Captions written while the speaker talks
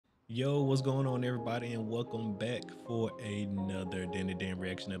Yo, what's going on, everybody, and welcome back for another Dandadan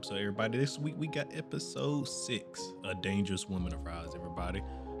reaction episode. Everybody, this week we got episode 6, A Dangerous Woman Arise. Everybody,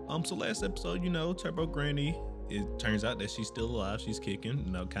 so last episode, Turbo Granny. It turns out that she's still alive. She's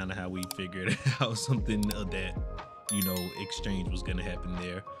kicking. Kind of how we figured out something of that, exchange was gonna happen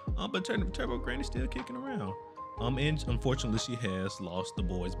there. But Turbo Granny's still kicking around. And unfortunately, she has lost the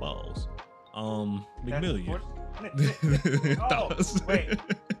boy's balls. McMillian. Oh, wait.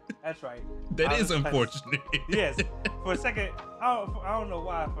 That's right. That is unfortunate. Yes. For a second, I don't know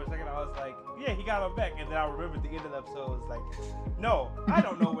why. For a second, I was like, yeah, he got them back. And then I remembered the end of the episode was like, no, I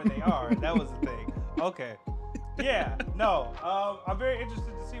don't know where they are. That was the thing. Okay. Yeah. No. I'm very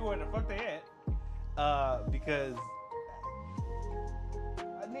interested to see where the fuck they at. Because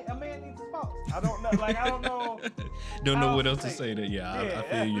a man needs a spouse. I don't know. Like, I don't know. Don't know what else to say there. Yeah, I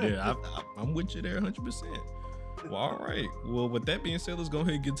feel you there. I'm with you there 100%. Well, all right. Well, with that being said, let's go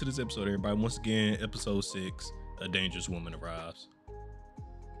ahead and get to this episode, everybody. Once again, episode 6, A Dangerous Woman Arrives.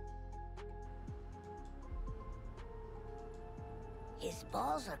 His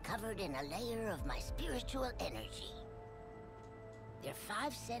balls are covered in a layer of my spiritual energy. They're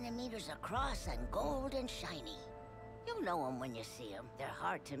 5 centimeters across and gold and shiny. You'll know them when you see them. They're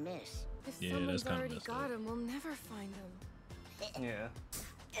hard to miss. If Yeah, someone's that's already kinda got him, we'll never find him. Yeah.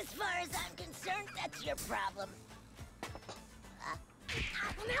 As far as I'm concerned, that's your problem.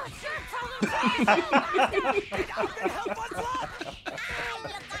 Well, now it's your problem.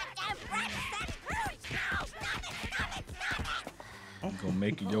 I'm gonna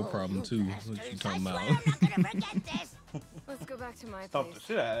make it your problem too. What you talking about? I'm not gonna forget this. Let's go back to my Stop the place.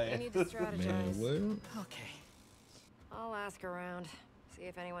 shit out I of need to it. strategize. Man, well, Okay. I'll ask around, see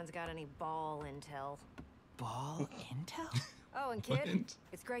if anyone's got any ball intel. Ball intel? Oh, and kid, What?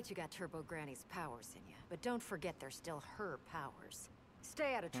 it's great you got Turbo Granny's powers in you, but don't forget they're still her powers.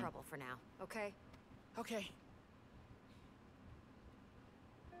 Stay out of trouble for now, okay? Okay.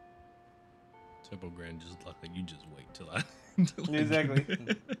 Turbo Grand just like you just wait till I. Exactly.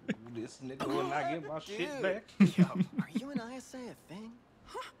 This nigga will not get my shit back. Yo, are you and ISA a thing?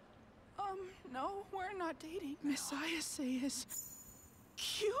 No, we're not dating. Miss Ayase is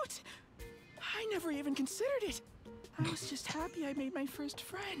cute. I never even considered it. I was just happy I made my first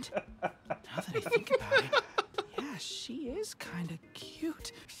friend. Now that I think about it, yeah, she is kind of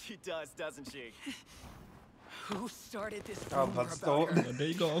cute. She does, doesn't she? Who started this I was rumor about to about start. her? There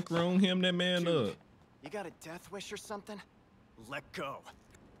you go, Okarun, him that man up. You got a death wish or something? Let go.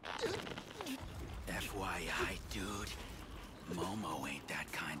 FYI, dude. Momo ain't that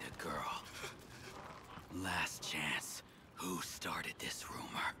kind of girl. Last chance. Who started this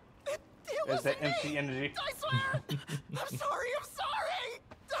rumor? It There's that wasn't MC me. energy. I swear. I'm sorry. I'm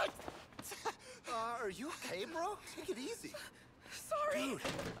sorry. Are you okay, bro? Take it easy. Sorry.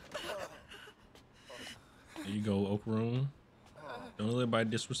 There you go, Okarun. Don't let anybody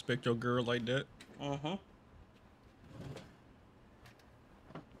disrespect your girl like that. Mm-hmm.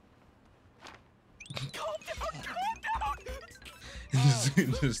 Calm down.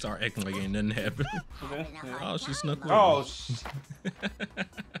 Just start acting like ain't nothing happened. Okay. Yeah. Oh, she snuck away. Oh,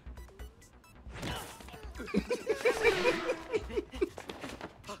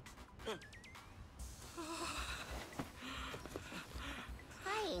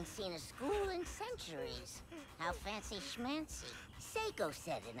 I ain't seen a school in centuries. How fancy schmancy. Seiko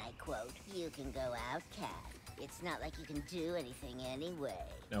said, and I quote, "You can go out, cat. It's not like you can do anything anyway.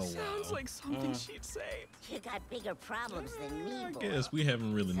 Oh, wow. Sounds like something she'd say. You got bigger problems than me, I boy. guess we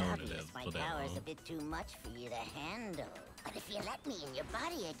haven't really It's known obvious it my for that power's long. a bit too much for you to handle. But if you let me in your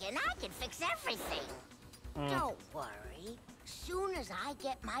body again, I can fix everything. Don't worry. Soon as I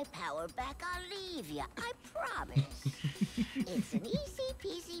get my power back, I'll leave you. I promise. It's an easy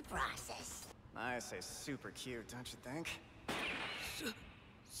peasy process. ISA's super cute, don't you think?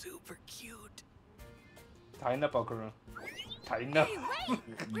 Super cute. tighten up, Okarun. Tighten up. Hey, wait!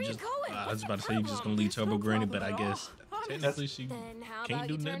 Where you Just- going? I was What's about to your say you just gonna problem? leave Turbo no Granny, problem but I at all. guess technically she Then how can't about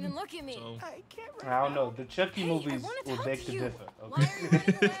do you turn nothing. and look at me? So. I can't right I don't now. know. The Chucky Hey, movies I wanna will talk beg to to you. differ. Why are you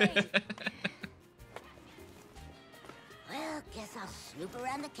running away? Well, guess I'll snoop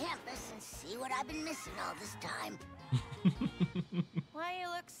around the campus and see what I've been missing all this time. Why you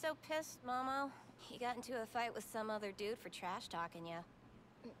look so pissed, Momo? You got into a fight with some other dude for trash talking you.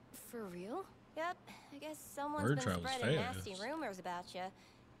 For real? Yep, I guess someone's Word been travels spreading fast. nasty rumors about you.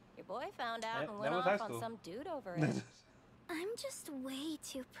 Your boy found out That- and that went was high off on school. some dude over it. I'm just way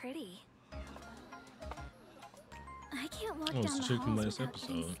too pretty. I can't walk Oh, it's down the the chick from halls last without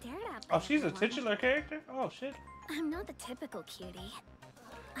getting episode. stared at by Oh, she's a everyone. titular character? Oh, shit. I'm not the typical cutie.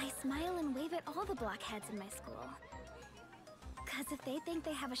 I smile and wave at all the blockheads in my school. Because if they think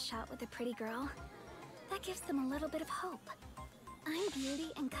they have a shot with a pretty girl, that gives them a little bit of hope. I'm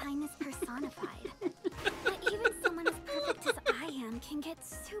beauty and kindness personified. But even someone as perfect as I am can get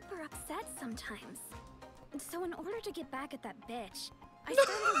super upset sometimes. So in order to get back at that bitch, I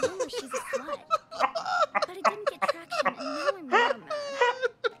started a rumor she's a slut. But it didn't get traction, and now I'm more mad.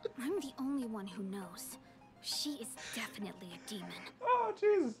 I'm the only one who knows. She is definitely a demon. Oh,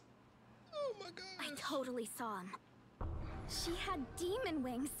 Jesus. Oh my god. I totally saw him. She had demon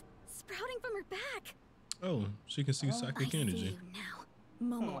wings sprouting from her back. Oh, she can see psychic I energy. see you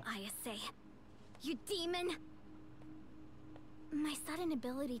now, Momo Ayase. You demon! My sudden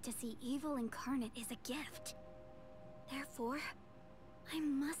ability to see evil incarnate is a gift. Therefore, I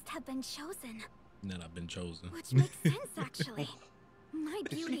must have been chosen. Then I've been chosen. Which makes sense, actually. My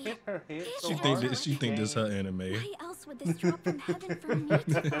beauty. She think this her anime. Why else would this drop from heaven for me to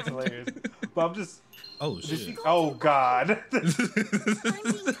That's find? hilarious. But I'm just. Oh shit. Oh God. I'm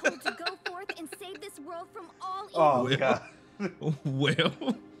being told to go forth and save this world from all evil. Oh God. Well.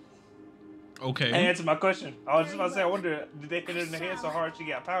 Okay. And answer my question. I was just about to say, I wonder, did they hit her in the head so hard she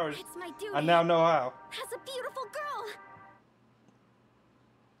got powers? It's my duty. I now know how. As a beautiful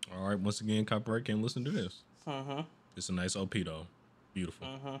girl. All right. Once again, copyright can't listen to this. Mm-hmm. It's a nice OP though. Beautiful.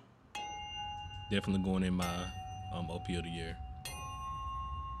 Mm-hmm. Definitely going in my OP of the year.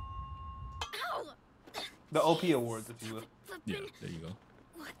 Ow! The OP awards, if you will. Yeah, there you go.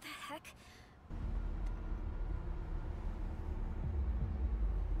 What the heck?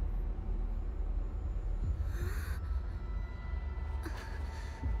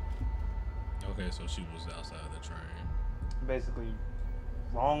 Okay, so she was outside the train. Basically,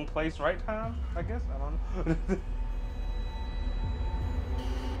 wrong place, right time, I guess. I don't know.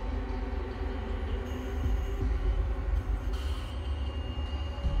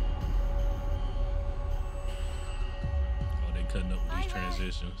 Oh, they cutting up with these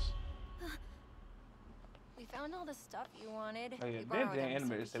transitions. We found all the stuff you wanted. Oh, yeah, We borrowed Dandadan them, so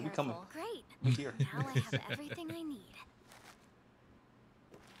Anime be said we coming. careful. Great. We here. Now I have everything I need.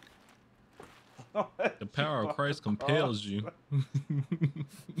 The power of Christ compels you.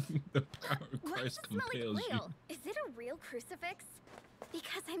 The power of Why does Christ it smell like compels you. oil? Is it a real crucifix?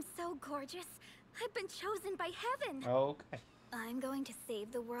 Because I'm so gorgeous, I've been chosen by heaven. Okay. I'm going to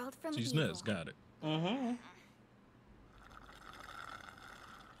save the world from She's evil. nuts. Got it. Mm-hmm.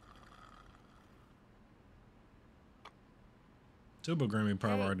 Turbo Grammy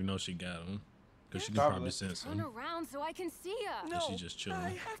probably already know she got him. Because she can Probably. probably sense Turn him. around so I can see ya. No, she's just chilling. I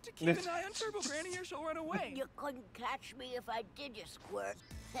have to keep an eye on Turbo Granny or she'll run away. You couldn't catch me if I did, you squirt.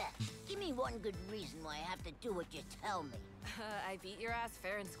 Give me one good reason why I have to do what you tell me. I beat your ass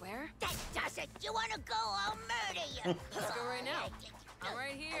fair and square. That does it. You want to go? I'll murder you. Let's go right now. I'm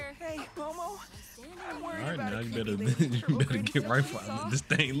right here. Hey, Momo. I'm worried Alright, about now a you creepy better lady named Turbo better Granny get sucks right me for soft. this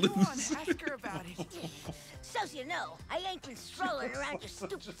thing Go on, loose. ask her about it. So's you know, I ain't been strolling around your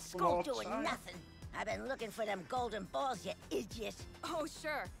stupid small school doing child. nothing. I've been looking for them golden balls, you idiot. Oh,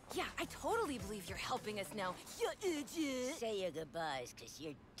 sure. Yeah, I totally believe you're helping us now. You idiot. Say your goodbyes, because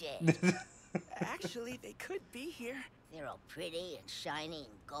you're dead. Actually, they could be here. They're all pretty and shiny and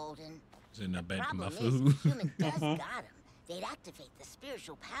golden. Is it not The bad to my problem is, food? if the human does got them, they'd activate the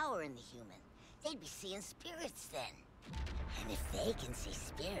spiritual power in the human. They'd be seeing spirits then. And if they can see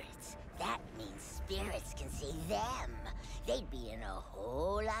spirits, that means spirits can see them. They'd be in a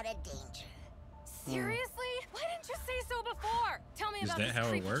whole lot of danger. Seriously? Why didn't you say so before? Tell me Is about that this how it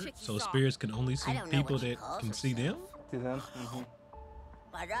creepy works? chick you So saw. spirits can only see I don't know people what she that calls can see them? To them. Mm-hmm.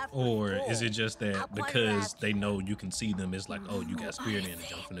 But after Or fall, is it just I'll that point her because out they to know you can see them, it's like, oh, you got spirit I energy,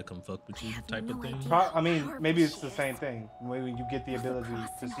 see. I'm finna come fuck with I you have type of no thing? idea. I mean, Powerful maybe it's she the is. same thing. When you get the With the ability cross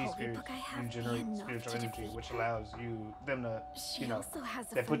to and see holy spirits, book I have you generate enough spiritual to energy, defeat which her. allows them to, She you know, also has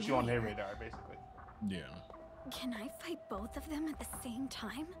a that puts you on their familiar. radar, basically. Yeah. Can I fight both of them at the same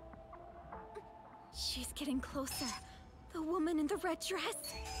time? She's getting closer. The woman in the red dress.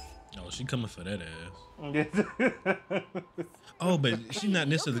 Oh, she coming for that ass. Yes. Oh, but she's not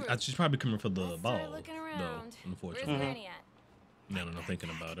Hey, necessarily. Okarun. She's probably coming for the Let's ball, start looking though. around. Where's Unfortunately, Granny at? now that I'm thinking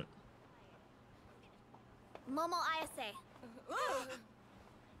about it. Momo Ayase,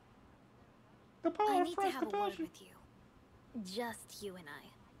 The power I of need to Christ have a word compels you. with you. Just you and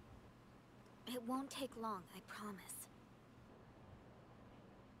I. It won't take long, I promise.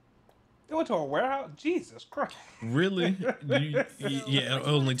 They went to a warehouse? Jesus Christ. Really? Yeah, it'll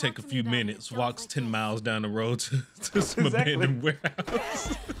only Talk take a to me few about it. minutes. Don't Walks like 10 this. miles down the road to some Exactly. abandoned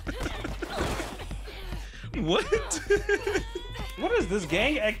warehouse. What? What is this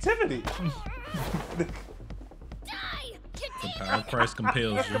gang activity? Die! You The power of Christ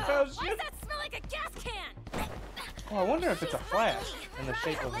compels you. Compels Why you. does that smell like a gas can? Oh, I wonder if it's a flash in the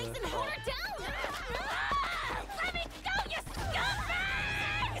shape of a Lace and frog. hold her down! Ah! Let me go, you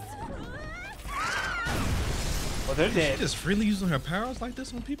scumbags! Well, they're She dead. just freely using her powers like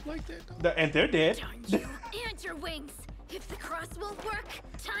this on people like that, though? And they're dead. Darn you and your wings! If the cross won't work,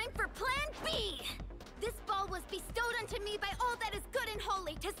 time for Plan B! This ball was bestowed unto me by all that is good and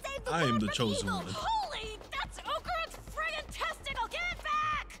holy to save the I am world the from chosen evil. one. Holy! That's Okarun's friggin' testicle! Give it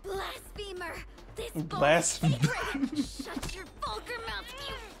back! Blasphemer! This ball Blasphemer. is sacred! Shut your vulgar mouth,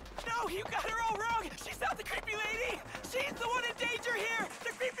 you... No, you got her all wrong. She's not the creepy lady. She's the one in danger here. The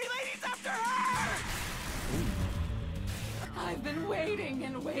creepy lady's after her. I've been waiting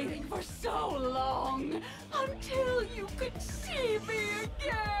and waiting for so long until you could see me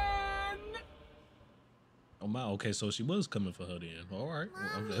again. Oh my, okay, so she was coming for her then. All right,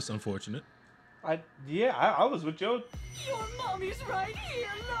 well, that's unfortunate. I was with you. Your mommy's right here,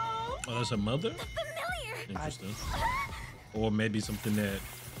 love. Oh, that's her mother? Familiar! Interesting. Or maybe something that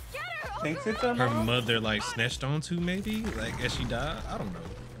Get her! Thinks it's a her mom? mother like snatched onto, maybe, like as she died. I don't know.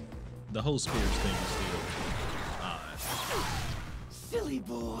 The whole spirits thing is still odd. Silly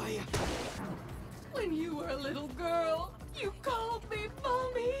boy. When you were a little girl, you called me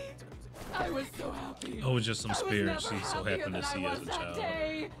mommy. I was so happy. Oh, it's just some I was spirits never she so happier happened to than I see was as a that child.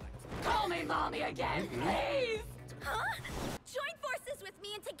 day. Call me mommy again, please. Huh? Join forces with me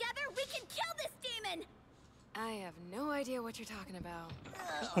and together we can kill this demon! I have no idea what you're talking about.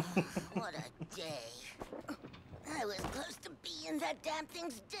 Oh, what a day. I was close to being that damn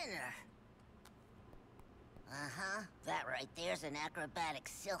thing's dinner. Uh-huh. That right there's an acrobatic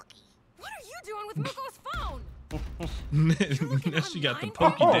silky. What are you doing with Muko's phone? Now she got the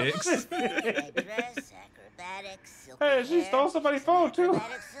online? Pokédex. Red dress, acrobatic, silky Hey, she hair. stole somebody's phone too.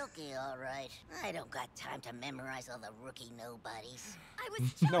 Acrobatic silky, all right. I don't got time to memorize all the rookie nobodies. I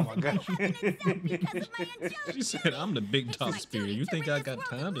was chosen Oh my by God. heaven itself because of my angelic She said, beauty. I'm the big It's top my spirit. duty You to think rid I this got world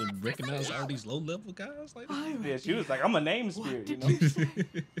of time to monsters recognize like all you. these low-level guys? Like, Yeah, she was like, I'm a name spirit, you know? Did you say?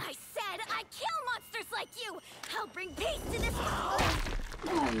 I said I kill monsters like you! I'll bring peace to this world!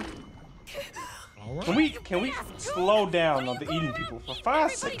 all right. Can we slow down on the eating people for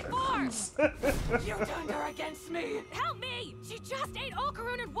 5 seconds? You turned her against me. Help me! She just ate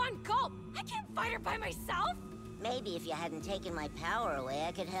Okarun in one gulp! I can't fight her by myself! Maybe if you hadn't taken my power away,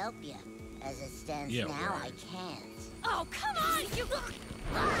 I could help you. As it stands Yeah, now, right. I can't. Oh, come on, you...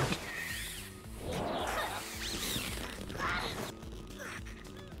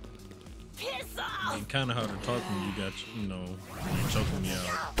 Piss off! It's kind of hard to talk when you got, you know, choking me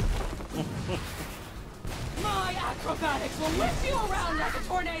out. My acrobatics will whip you around like a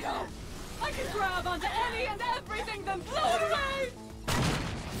tornado. I can grab onto any and everything, then blow it away.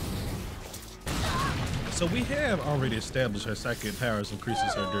 So we have already established her psychic powers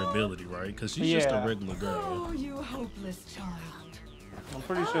increases her durability, right? Because she's just a Yeah. regular girl. Oh, you hopeless child. I'm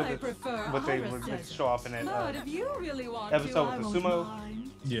pretty sure I that's prefer what they Aira would says. show off in that But if you really want episode to, I with the won't sumo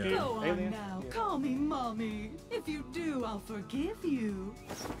mind. Yeah. Go on alien? now, Yeah. call me mommy. If you do, I'll forgive you.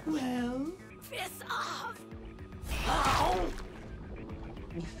 Well, Piss off!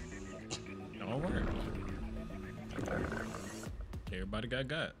 All right. Everybody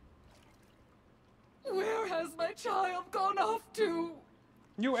got. where has my child gone off to?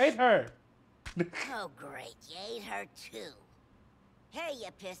 You ate her. Oh, great. You ate her, too. Here, you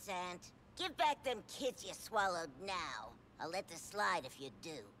pissant. Give back them kids you swallowed now. I'll let this slide if you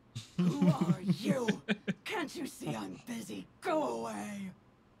do. Who are you? Can't you see I'm busy? Go away.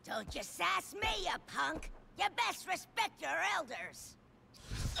 Don't you sass me, you punk. You best respect your elders.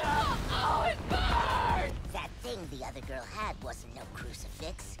 Oh, it burns! That thing the other girl had wasn't no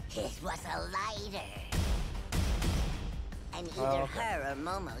crucifix. It was a lighter. And either Oh, okay. her or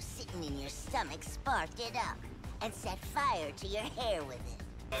Momo sitting in your stomach sparked it up and set fire to your hair with it.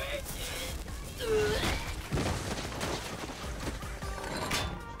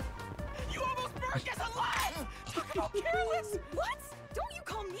 You almost burned us alive! Talk about careless! What? Don't you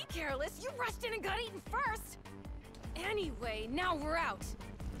call me careless. You rushed in and got eaten first. Anyway, now we're out.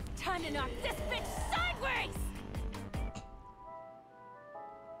 Time to knock this bitch sideways!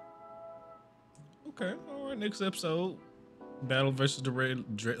 Okay. All right. Next episode, battle versus the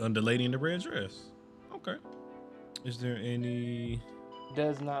the lady in the red dress. Okay. Is there any?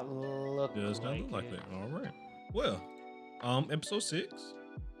 Does not look Does not look like it. that. All right. Well, episode 6.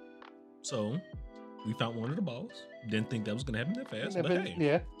 So we found one of the balls. Didn't think that was gonna happen that fast, but hey,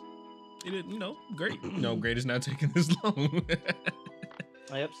 Yeah. it didn't. You know, great. You know, great is not taking this long.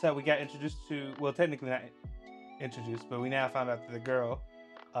 Yep, so we got introduced to, well, technically not introduced, but we now found out that the girl,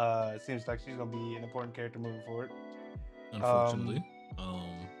 seems like she's gonna be an important character moving forward. Unfortunately,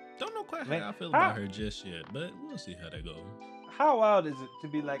 don't know quite how I feel about her just yet, but we'll see how that goes. How wild is it to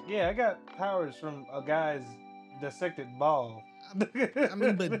be like, yeah, I got powers from a guy's dissected ball? I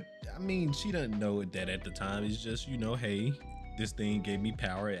mean, she doesn't know that at the time. It's just, you know, hey, this thing gave me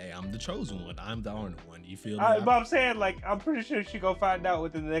power. Hey, I'm the chosen one. I'm the honored one. You feel me? But I'm saying, like, I'm pretty sure she gonna find out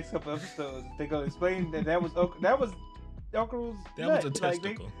within the next couple episodes. They're gonna explain that was Okarun's that was a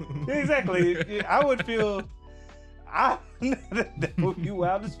testicle. Like, exactly. I would feel. That would be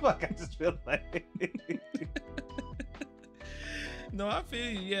wild as fuck. I just feel like. No, I feel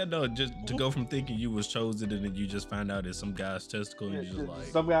you. Yeah, no, just to go from thinking you was chosen and then you just find out it's some guy's testicle and you're just like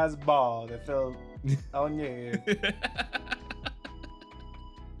some guy's ball that fell on your head.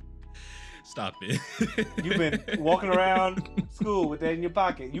 Stop it. You've been walking around school with that in your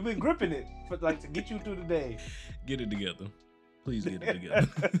pocket. You've been gripping it for like to get you through the day. Get it together. Please get it together.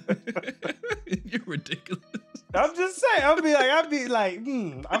 You're ridiculous. I'm just saying. I'd be like,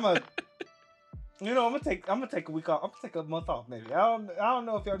 I'm gonna take a week off. I'm gonna take a month off, maybe. I don't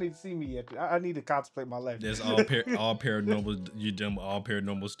know if y'all need to see me yet. I need to contemplate my life. There's all paranormal. You done all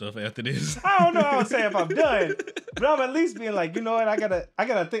paranormal stuff after this. I don't know how to say if I'm done, but I'm at least being like, you know what? I gotta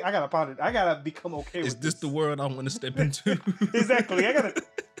think. I gotta ponder. I gotta become okay with this. Is this the world I want to step into? Exactly. I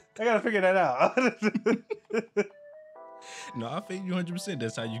gotta figure that out. No, I feel you 100%.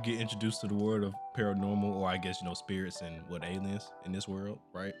 That's how you get introduced to the world of paranormal, or I guess, you know, spirits and aliens in this world,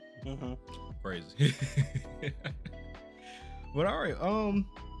 right? Mm-hmm. Crazy. But all right, I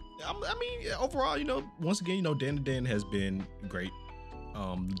mean, overall, you know, once again, you know, Dandadan has been great.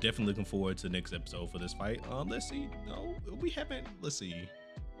 Definitely looking forward to the next episode for this fight. Let's see. No, we haven't. Let's see.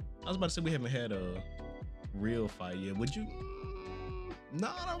 I was about to say we haven't had a real fight yet. Would you? No,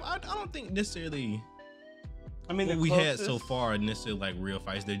 I don't think necessarily. I mean, what we had so far necessarily like real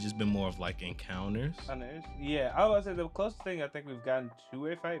fights. They've just been more of like encounters. Yeah, I would say the closest thing I think we've gotten to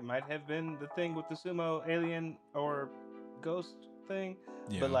a fight might have been the thing with the sumo alien or ghost thing.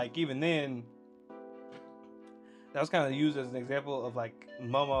 Yeah. But like even then, that was kind of used as an example of like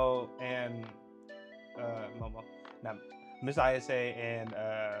Momo and Miss Ayase and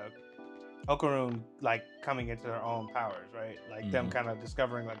Okarun like coming into their own powers, right? Like them kind of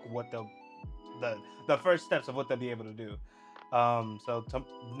discovering like what the first steps of what they'll be able to do. So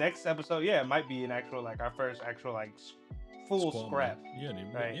next episode, it might be an actual like our first actual like full scrap. Yeah,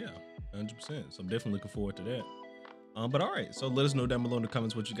 right? Yeah, 100%. So I'm definitely looking forward to that. But all right, so let us know down below in the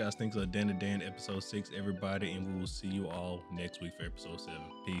comments what you guys think of Dandadan episode 6, everybody, and we will see you all next week for episode 7.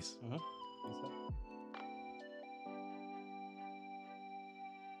 Peace. Mm-hmm.